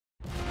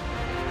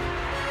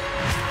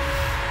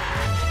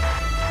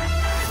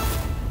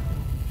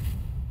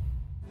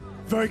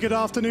Very good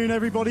afternoon,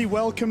 everybody.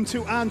 Welcome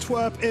to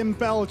Antwerp in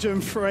Belgium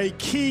for a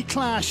key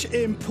clash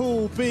in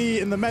Pool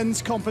B in the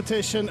men's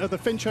competition of the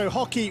FINTRO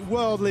Hockey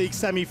World League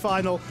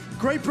semi-final.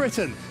 Great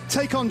Britain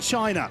take on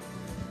China.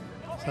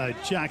 So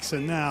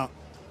Jackson now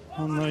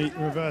on the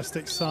reverse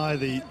stick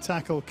side. The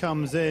tackle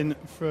comes in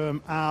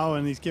from Au,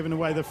 and he's given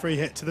away the free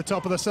hit to the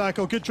top of the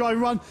circle. Good drive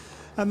run,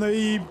 and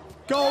the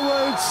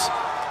goalwards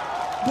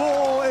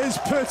ball is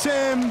put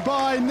in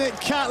by Nick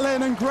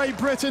Catlin, and Great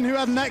Britain, who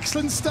had an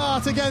excellent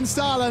start against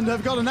Ireland,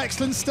 have got an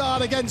excellent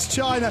start against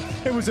China.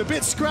 It was a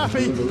bit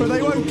scrappy, but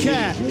they won't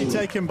care.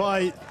 Taken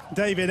by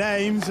David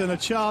Ames, and a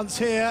chance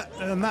here,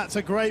 and that's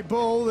a great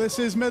ball. This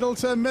is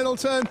Middleton.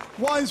 Middleton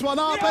winds one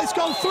up. It's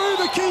gone through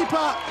the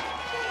keeper.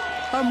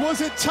 And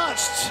was it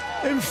touched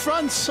in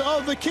front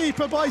of the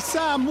keeper by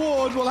Sam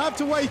Ward? We'll have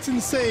to wait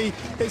and see.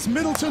 It's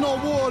Middleton or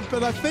Ward,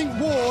 but I think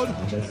Ward.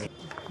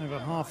 Over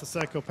half the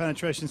circle,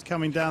 penetrations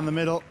coming down the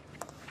middle.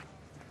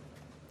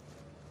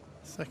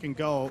 Second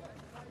goal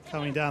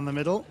coming down the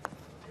middle.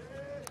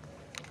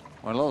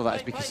 Well, a lot of that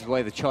is because of the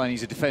way the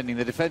Chinese are defending.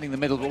 They're defending the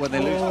middle, but when they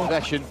lose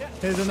possession.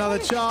 Here's another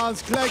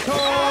chance.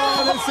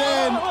 Gleghorn, it's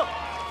in.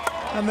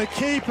 And the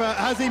keeper,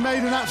 has he made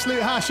an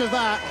absolute hash of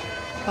that?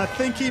 I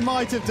think he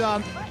might have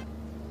done.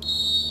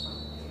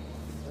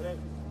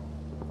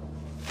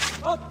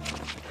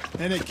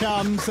 In it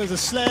comes, there's a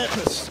slip,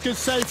 good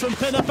save from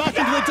Pinner, back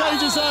into the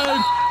danger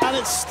zone, and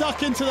it's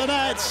stuck into the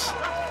net.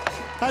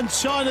 And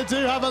China do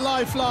have a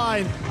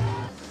lifeline.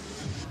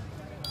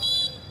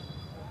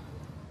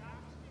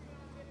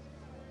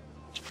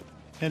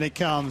 In it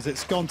comes,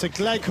 it's gone to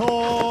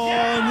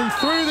Gleghorn,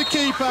 through the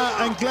keeper,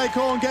 and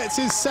Gleghorn gets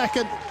his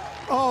second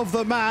of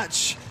the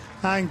match.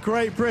 And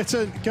Great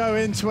Britain go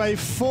into a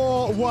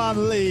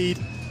 4-1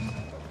 lead.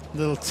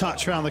 Little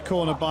touch around the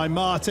corner by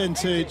Martin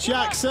to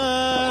Jackson.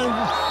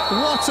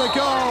 What a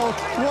goal!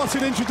 What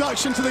an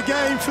introduction to the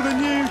game for the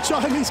new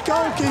Chinese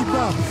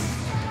goalkeeper.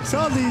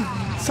 Suddenly,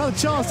 he's had a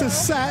chance to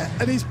set,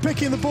 and he's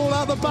picking the ball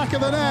out the back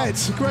of the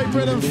net. Great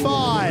Britain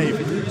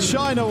 5,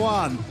 China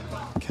 1.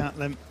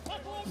 Catlin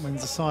wins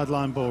the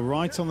sideline ball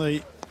right on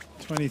the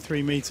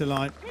 23-metre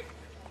line.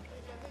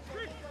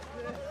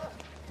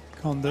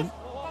 Condon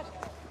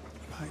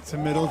back to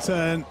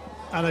Middleton,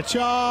 and a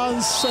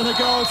chance, and a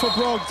goal for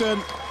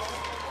Brogdon.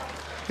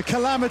 The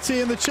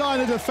calamity in the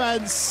China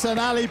defence, and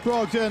Ali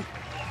Brogdon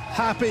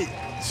happy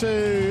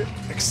to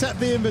accept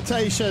the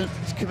invitation.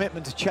 His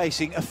commitment to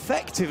chasing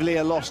effectively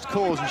a lost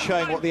cause and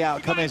showing what the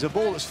outcome is. A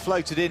ball that's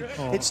floated in,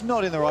 it's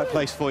not in the right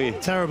place for you.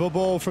 Terrible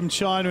ball from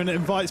China, and it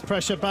invites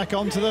pressure back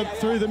onto them.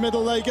 Through the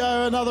middle they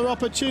go, another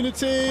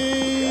opportunity,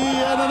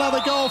 and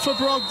another goal for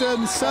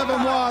Brogdon,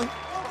 7-1.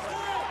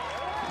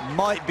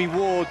 Might be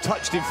Ward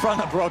touched in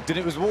front of Brogdon.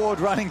 It was Ward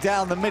running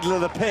down the middle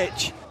of the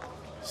pitch.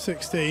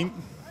 16.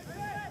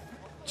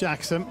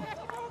 Jackson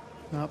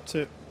up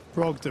to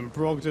Brogdon.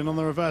 Brogdon on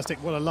the reverse stick.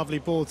 What a lovely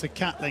ball to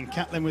Catlin.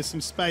 Catlin with some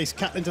space.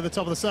 Catlin to the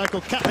top of the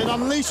circle. Catlin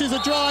unleashes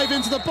a drive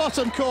into the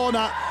bottom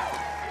corner.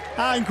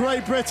 And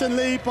Great Britain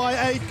lead by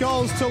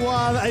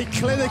 8-1. A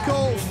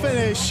clinical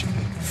finish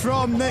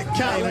from Nick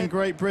Catlin.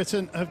 Great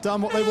Britain have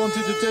done what they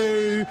wanted to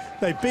do.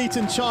 They've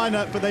beaten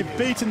China, but they've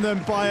beaten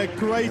them by a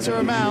greater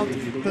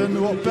amount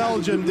than what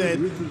Belgium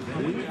did.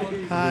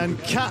 And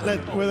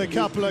Catlin with a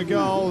couple of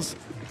goals.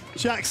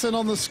 Jackson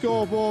on the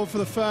scoreboard for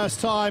the first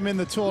time in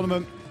the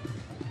tournament.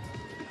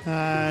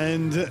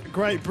 And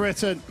Great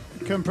Britain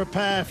can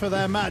prepare for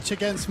their match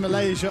against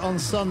Malaysia on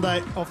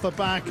Sunday off the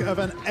back of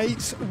an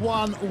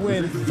 8-1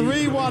 win.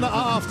 3-1 at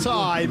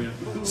half-time,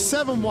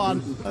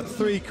 7-1 at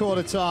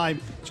three-quarter time.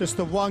 Just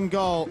the one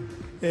goal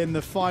in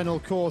the final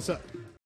quarter.